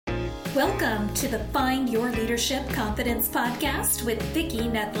Welcome to the Find Your Leadership Confidence podcast with Vicki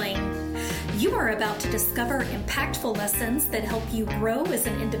Nedling. You are about to discover impactful lessons that help you grow as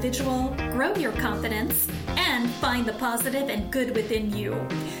an individual, grow your confidence, and find the positive and good within you,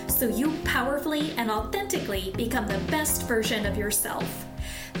 so you powerfully and authentically become the best version of yourself.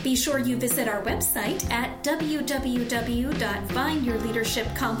 Be sure you visit our website at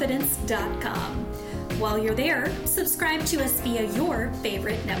www.findyourleadershipconfidence.com. While you're there, subscribe to us via your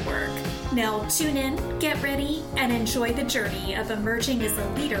favorite network. Now tune in, get ready, and enjoy the journey of emerging as a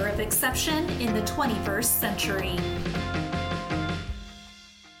leader of exception in the 21st century.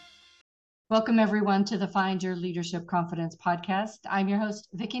 Welcome, everyone, to the Find Your Leadership Confidence podcast. I'm your host,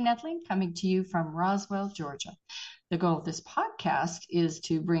 Vicki Nedling, coming to you from Roswell, Georgia. The goal of this podcast is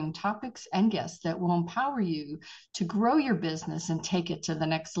to bring topics and guests that will empower you to grow your business and take it to the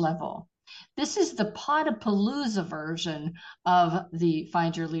next level. This is the Podapalooza version of the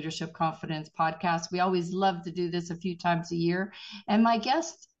Find Your Leadership Confidence podcast. We always love to do this a few times a year. And my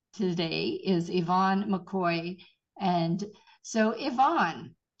guest today is Yvonne McCoy. And so,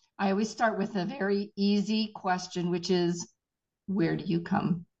 Yvonne, I always start with a very easy question, which is, where do you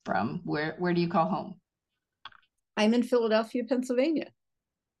come from? Where do you call home? I'm in Philadelphia, Pennsylvania.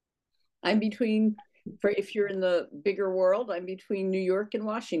 I'm between, if you're in the bigger world, I'm between New York and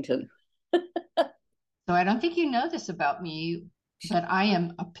Washington. So I don't think you know this about me, but I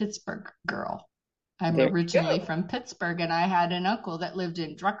am a Pittsburgh girl. I'm originally from Pittsburgh, and I had an uncle that lived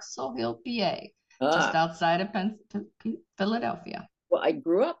in Drexel Hill, PA, just outside of Philadelphia. Well, I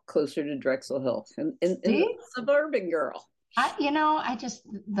grew up closer to Drexel Hill, and a suburban girl.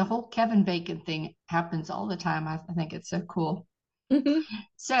 The whole Kevin Bacon thing happens all the time. I think it's so cool. Mm-hmm.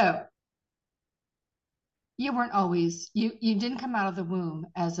 So you weren't always, you didn't come out of the womb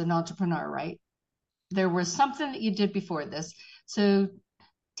as an entrepreneur, right? There was something that you did before this. So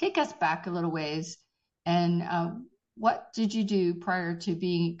take us back a little ways. And what did you do prior to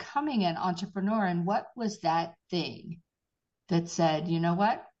becoming an entrepreneur? And what was that thing that said, you know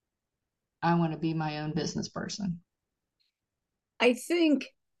what? I want to be my own business person. I think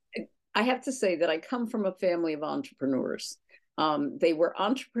I have to say that I come from a family of entrepreneurs. They were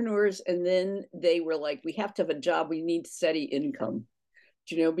entrepreneurs, and then they were like, we have to have a job. We need steady income,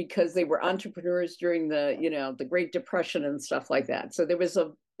 because they were entrepreneurs during the Great Depression and stuff like that. So there was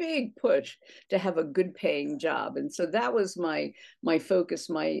a big push to have a good paying job. And so that was my focus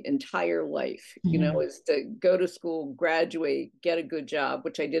my entire life, is to go to school, graduate, get a good job,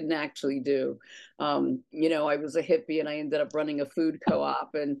 which I didn't actually do. I was a hippie, and I ended up running a food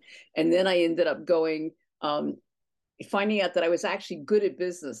co-op. And then I ended up finding out that I was actually good at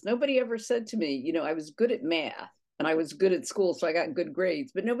business. Nobody ever said to me, I was good at math and I was good at school, so I got good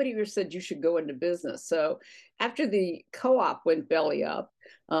grades, but nobody ever said you should go into business. So after the co-op went belly up,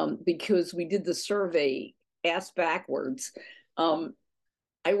 because we did the survey ass backwards,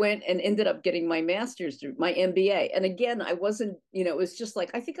 I went and ended up getting my master's, my MBA. And again, I wasn't, it was just like,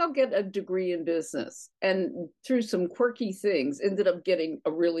 I think I'll get a degree in business. And through some quirky things, ended up getting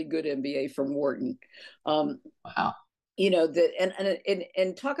a really good MBA from Wharton. Wow.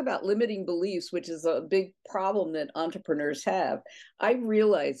 And talk about limiting beliefs, which is a big problem that entrepreneurs have. I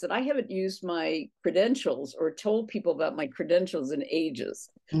realized that I haven't used my credentials or told people about my credentials in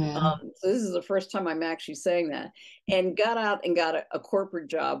ages. Yeah. So this is the first time I'm actually saying that, and got out and got a corporate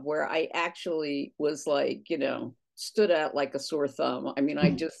job where I actually was like, stood out like a sore thumb. I mean,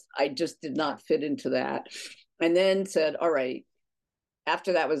 I just did not fit into that. And then said, all right,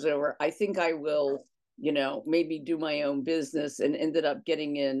 after that was over, I think I will maybe do my own business, and ended up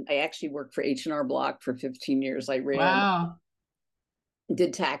getting in. I actually worked for H&R Block for 15 years. I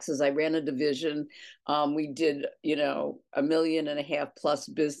did taxes. I ran a division. We did, $1.5 million plus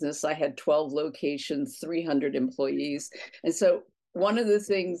business. I had 12 locations, 300 employees. And so one of the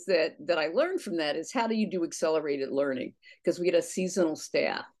things that I learned from that is, how do you do accelerated learning? Because we had a seasonal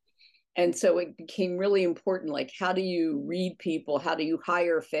staff. And so it became really important, like, how do you read people? How do you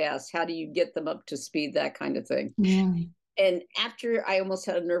hire fast? How do you get them up to speed? That kind of thing. Yeah. And after I almost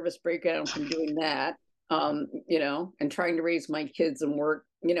had a nervous breakdown from doing that, and trying to raise my kids and work,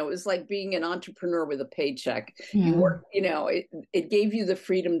 it was like being an entrepreneur with a paycheck. Yeah. You work, it gave you the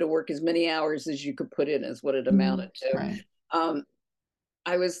freedom to work as many hours as you could put in, is what it amounted to. Right.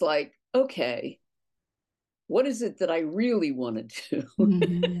 I was like, okay, what is it that I really want to do?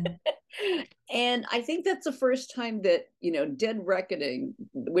 Mm-hmm. And I think that's the first time that, dead reckoning,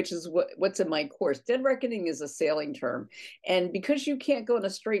 which is what's in my course. Dead reckoning is a sailing term. And because you can't go in a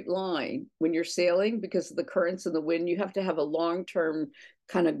straight line when you're sailing, because of the currents and the wind, you have to have a long-term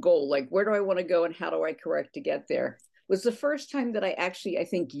kind of goal. Like, where do I want to go and how do I correct to get there? was the first time that I actually, I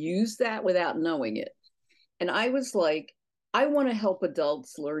think, used that without knowing it. And I was like, I want to help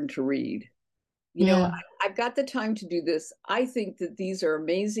adults learn to read. I've got the time to do this. I think that these are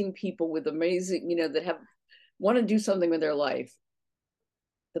amazing people with amazing, that have want to do something with their life.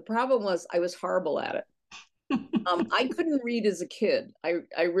 The problem was I was horrible at it. I couldn't read as a kid.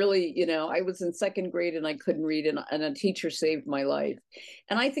 I really, I was in second grade and I couldn't read, and a teacher saved my life.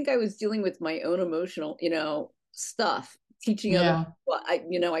 And I think I was dealing with my own emotional, stuff, teaching other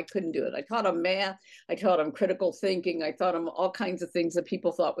people. I couldn't do it. I taught them math. I taught them critical thinking. I taught them all kinds of things that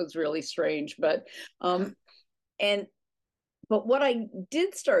people thought was really strange. But what I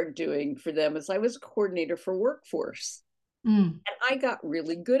did start doing for them is I was a coordinator for workforce. And I got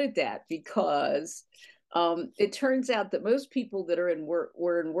really good at that because it turns out that most people that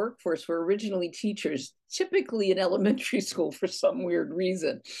were in workforce were originally teachers, typically in elementary school for some weird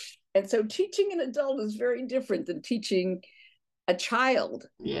reason. And so teaching an adult is very different than teaching a child.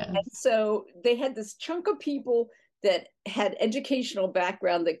 Yeah. And so they had this chunk of people that had educational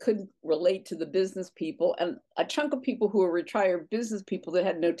background that couldn't relate to the business people, and a chunk of people who were retired business people that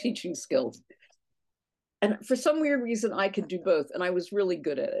had no teaching skills. And for some weird reason, I could do both, and I was really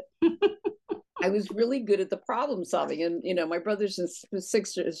good at it. I was really good at the problem solving. And, my brothers and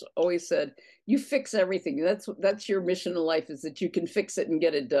sisters always said, you fix everything. That's your mission in life, is that you can fix it and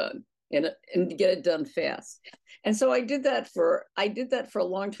get it done and get it done fast. And so I did that for a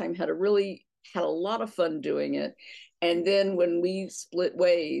long time, had a lot of fun doing it. And then when we split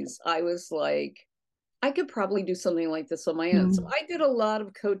ways, I was like, I could probably do something like this on my own. So I did a lot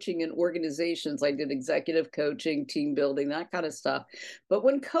of coaching in organizations. I did executive coaching, team building, that kind of stuff. But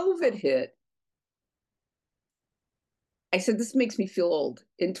when COVID hit, I said, this makes me feel old.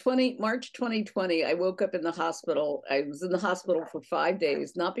 In March 2020, I woke up in the hospital. I was in the hospital for 5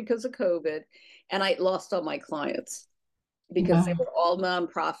 days, not because of COVID. And I lost all my clients because they were all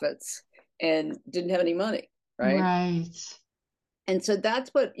nonprofits and didn't have any money. Right. And so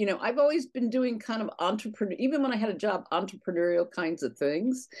that's what, I've always been doing kind of even when I had a job, entrepreneurial kinds of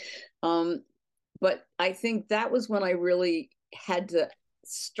things. But I think that was when I really had to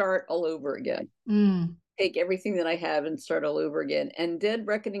start all over again. Take everything that I have and start all over again. And dead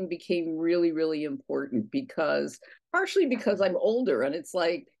reckoning became really, really important partially because I'm older, and it's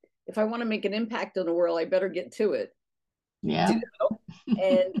like, if I want to make an impact on the world, I better get to it. Yeah.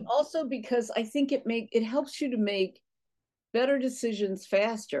 And also because I think it helps you to make better decisions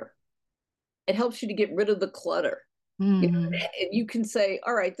faster. It helps you to get rid of the clutter. And you can say,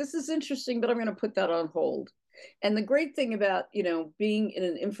 all right, this is interesting, but I'm going to put that on hold. And the great thing about, being in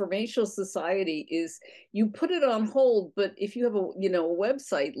an informational society is you put it on hold, but if you have a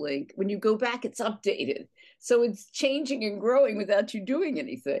website link, when you go back, it's updated. So it's changing and growing without you doing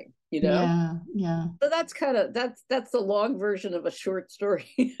anything, Yeah. So that's the long version of a short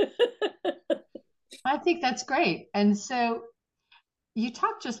story. I think that's great. And so you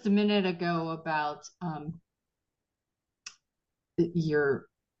talked just a minute ago about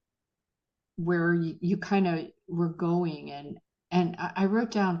where you kind of were going, and I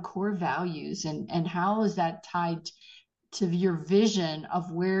wrote down core values, and how is that tied to your vision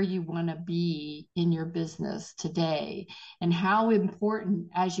of where you want to be in your business today, and how important,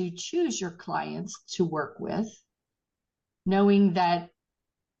 as you choose your clients to work with, knowing that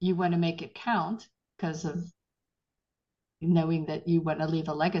you want to make it count because of knowing that you want to leave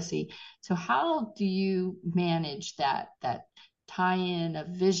a legacy. So how do you manage that tie-in of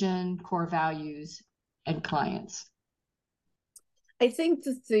vision, core values, and clients? I think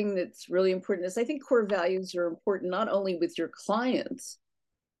the thing that's really important is I think core values are important not only with your clients,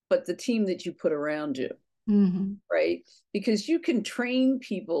 but the team that you put around you, right? Because you can train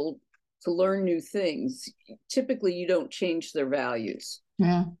people to learn new things. Typically, you don't change their values.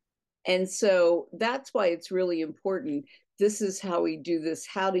 Yeah. And so that's why it's really important. This is how we do this.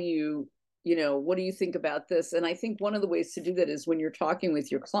 How do you, what do you think about this? And I think one of the ways to do that is when you're talking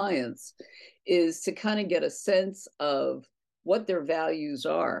with your clients is to kind of get a sense of what their values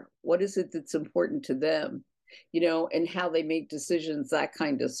are. What is it that's important to them, and how they make decisions, that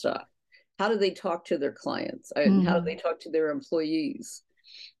kind of stuff. How do they talk to their clients? And how do they talk to their employees,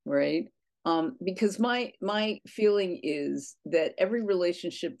 right? Because my feeling is that every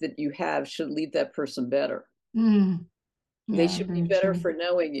relationship that you have should leave that person better. Yeah, they should be better for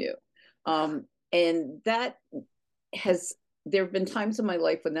knowing you. And that there have been times in my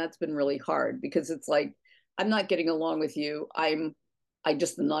life when that's been really hard, because it's like, I'm not getting along with you. I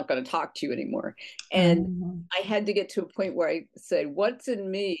just am not going to talk to you anymore. And I had to get to a point where I said, what's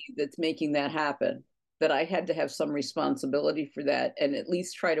in me that's making that happen? That I had to have some responsibility for that, and at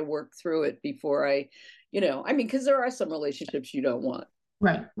least try to work through it before I, I mean, because there are some relationships you don't want.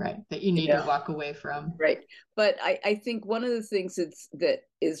 Right, that you need to walk away from. Right. But I think one of the things that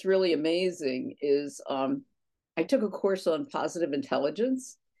is really amazing is I took a course on positive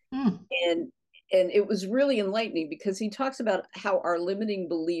intelligence, and it was really enlightening because he talks about how our limiting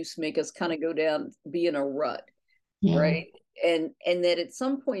beliefs make us kind of go down, be in a rut, right? And that at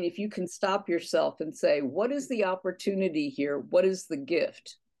some point, if you can stop yourself and say, what is the opportunity here? What is the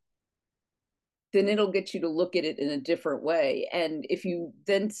gift? Then it'll get you to look at it in a different way. And if you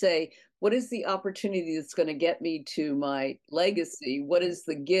then say, what is the opportunity that's going to get me to my legacy? What is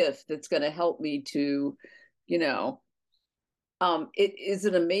the gift that's going to help me to, it is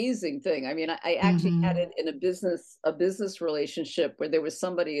an amazing thing. I mean, I actually had it in a business relationship where there was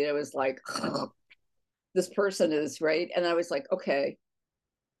somebody that was like, this person is right. And I was like, okay,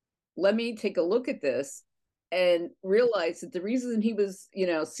 let me take a look at this and realize that the reason he was,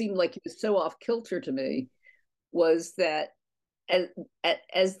 seemed like he was so off kilter to me was that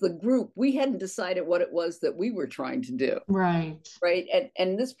as the group, we hadn't decided what it was that we were trying to do. Right.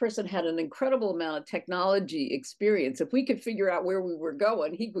 And this person had an incredible amount of technology experience. If we could figure out where we were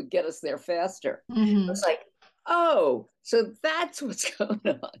going, he would get us there faster. It's like, oh, so that's what's going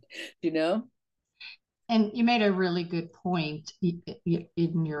on, And you made a really good point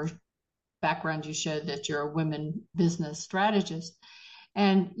in your background. You showed that you're a women business strategist,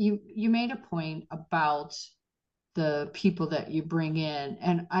 and you made a point about the people that you bring in.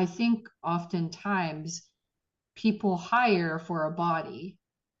 And I think oftentimes people hire for a body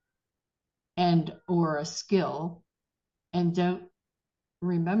or a skill and don't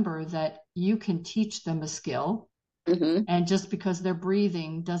remember that you can teach them a skill. And just because they're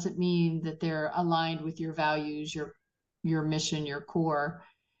breathing doesn't mean that they're aligned with your values, your mission, your core.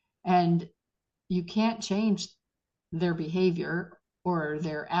 And you can't change their behavior or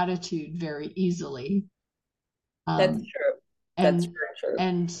their attitude very easily. That's true. That's very true.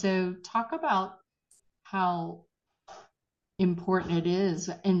 And so talk about how important it is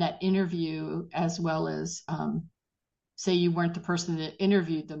in that interview, as well as say you weren't the person that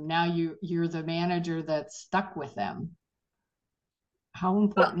interviewed them. Now you're the manager that's stuck with them. How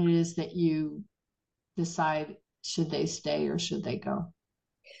important it is that you decide, should they stay or should they go?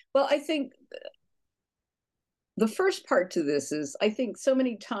 Well, I think the first part to this is, I think so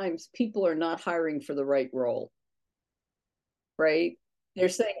many times people are not hiring for the right role, right? They're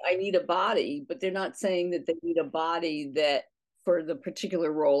saying, I need a body, but they're not saying that they need a body that for the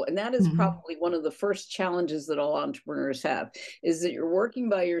particular role. And that is probably one of the first challenges that all entrepreneurs have, is that you're working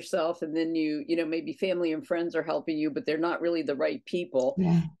by yourself, and then maybe family and friends are helping you, but they're not really the right people.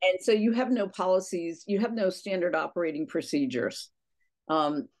 Yeah. And so you have no policies, you have no standard operating procedures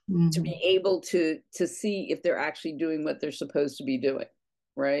to be able to see if they're actually doing what they're supposed to be doing,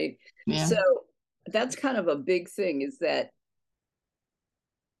 right? Yeah. So that's kind of a big thing, is that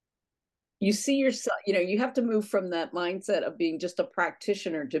you see yourself, you have to move from that mindset of being just a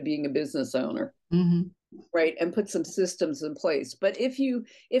practitioner to being a business owner, right? And put some systems in place. But if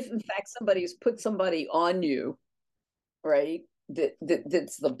in fact somebody has put somebody on you, right,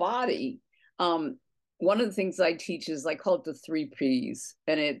 that's the body, one of the things I teach is, I call it the 3 Ps.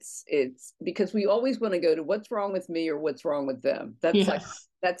 And it's because we always want to go to what's wrong with me or what's wrong with them.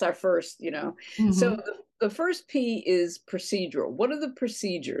 That's our first, So the first P is procedural. What are the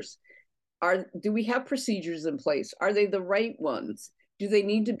procedures? Do we have procedures in place? Are they the right ones? Do they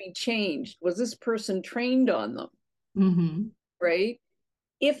need to be changed? Was this person trained on them? Right?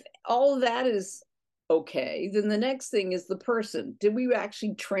 If all of that is okay, then the next thing is the person. Did we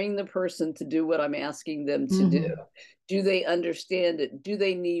actually train the person to do what I'm asking them to do? Do they understand it? Do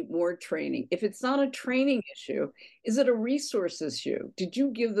they need more training? If it's not a training issue, is it a resource issue? Did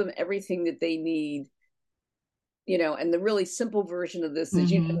you give them everything that they need? And the really simple version of this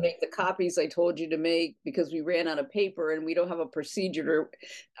is you didn't make the copies I told you to make because we ran out of paper, and we don't have a procedure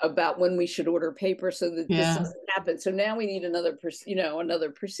about when we should order paper so that this doesn't happen. So now we need another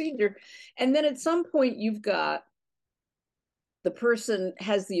procedure. And then at some point you've got the person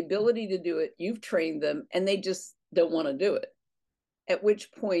has the ability to do it. You've trained them and they just don't want to do it. At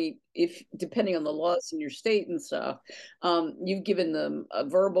which point, if depending on the laws in your state and stuff, you've given them a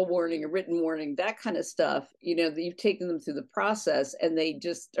verbal warning, a written warning, that kind of stuff, that you've taken them through the process and they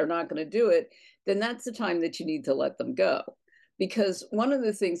just are not going to do it, then that's the time that you need to let them go. Because one of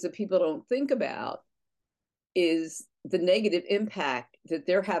the things that people don't think about is the negative impact that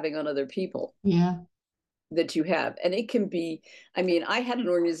they're having on other people. Yeah. That you have. And it can be, I had an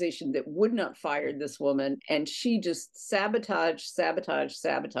organization that would not fire this woman, and she just sabotaged.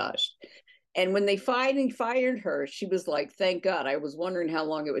 And when they finally fired her, she was like, thank God. I was wondering how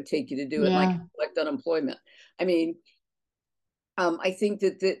long it would take you to do it. And I could collect unemployment. I mean, I think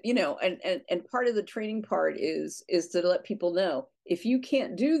that you know, and part of the training part is to let people know, if you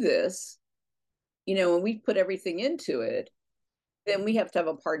can't do this, you know, and we put everything into it, then we have to have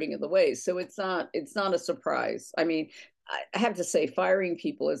a parting of the ways. So it's not a surprise. I mean, I have to say, firing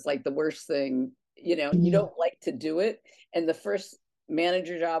people is like the worst thing. You know, you don't like to do it. And the first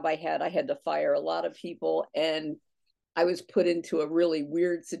manager job I had to fire a lot of people, and I was put into a really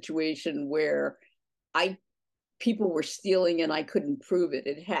weird situation where people were stealing and I couldn't prove it.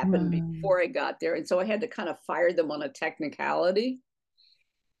 It happened before I got there. And so I had to kind of fire them on a technicality.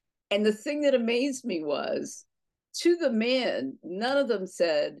 And the thing that amazed me was, to the man, none of them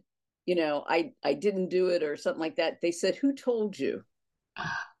said, you know, I didn't do it or something like that. They said, who told you?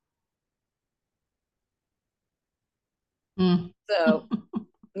 So,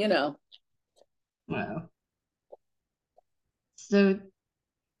 you know. Wow. So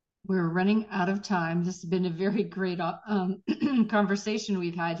we're running out of time. This has been a very great conversation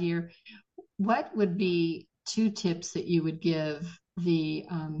we've had here. What would be 2 tips that you would give the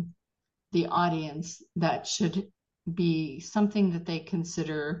audience that should be something that they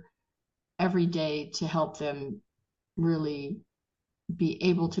consider every day to help them really be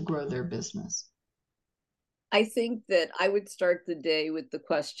able to grow their business? I think that I would start the day with the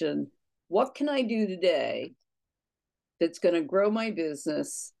question, what can I do today that's going to grow my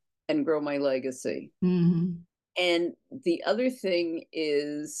business and grow my legacy? And the other thing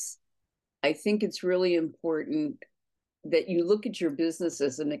is, I think it's really important that you look at your business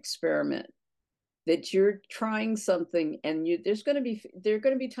as an experiment, that you're trying something, and there are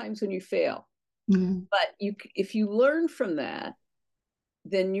going to be times when you fail. But if you learn from that,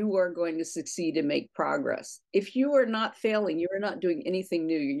 then you are going to succeed and make progress. If you are not failing, you are not doing anything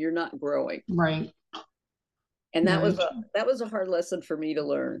new. You're not growing. Right. And that was a hard lesson for me to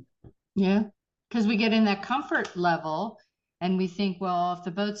learn. Yeah. Because we get in that comfort level and we think, well, if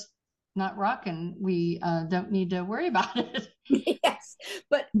the boat's not rocking, we don't need to worry about it. Yes.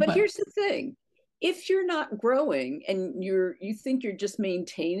 But here's the thing. If you're not growing and you think you're just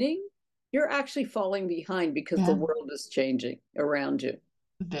maintaining, you're actually falling behind, because the world is changing around you.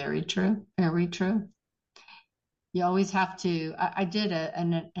 Very true. Very true. You always have to. I did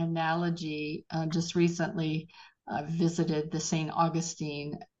an analogy just recently. I visited the St.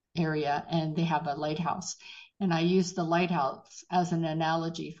 Augustine area, and they have a lighthouse. And I used the lighthouse as an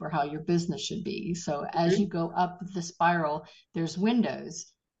analogy for how your business should be. So as you go up the spiral, there's windows,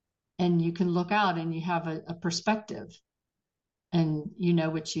 and you can look out and you have a perspective. And you know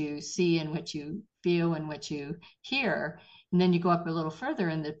what you see and what you feel and what you hear. And then you go up a little further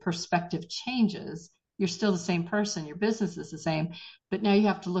and the perspective changes. You're still the same person. Your business is the same, but now you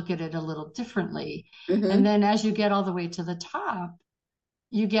have to look at it a little differently. And then as you get all the way to the top,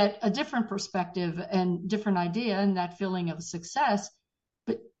 you get a different perspective and different idea and that feeling of success,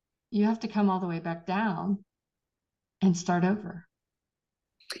 but you have to come all the way back down and start over.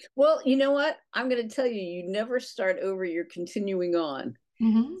 Well, you know what? I'm going to tell you, you never start over. You're continuing on.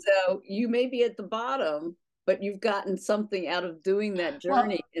 So you may be at the bottom, but you've gotten something out of doing that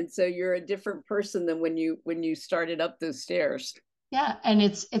journey. And so you're a different person than when you started up those stairs. Yeah. And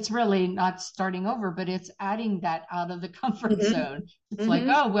it's really not starting over, but it's adding that out of the comfort zone. It's like,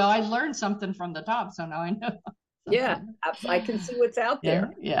 oh, well, I learned something from the top, so now I know. Yeah, I can see what's out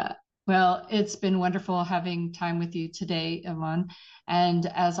there. Yeah. Well, it's been wonderful having time with you today, Yvonne. And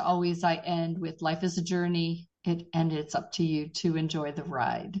as always, I end with life is a journey, and it's up to you to enjoy the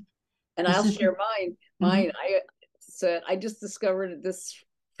ride. And I'll share mine. I just discovered this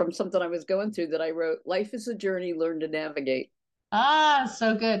from something I was going through that I wrote. Life is a journey, learn to navigate. Ah,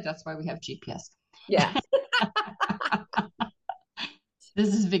 so good. That's why we have GPS. Yeah.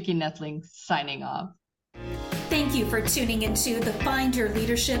 This is Vicki Nettling signing off. Thank you for tuning into the Find Your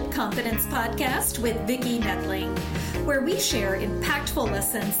Leadership Confidence podcast with Vicki Nettling, where we share impactful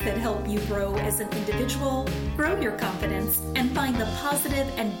lessons that help you grow as an individual, grow your confidence, and find the positive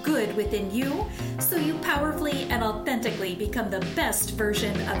and good within you so you powerfully and authentically become the best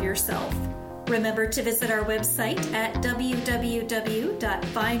version of yourself. Remember to visit our website at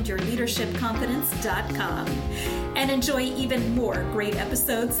www.findyourleadershipconfidence.com and enjoy even more great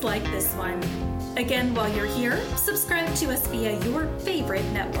episodes like this one. Again, while you're here, subscribe to us via your favorite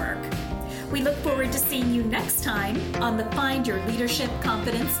network. We look forward to seeing you next time on the Find Your Leadership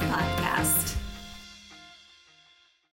Confidence podcast.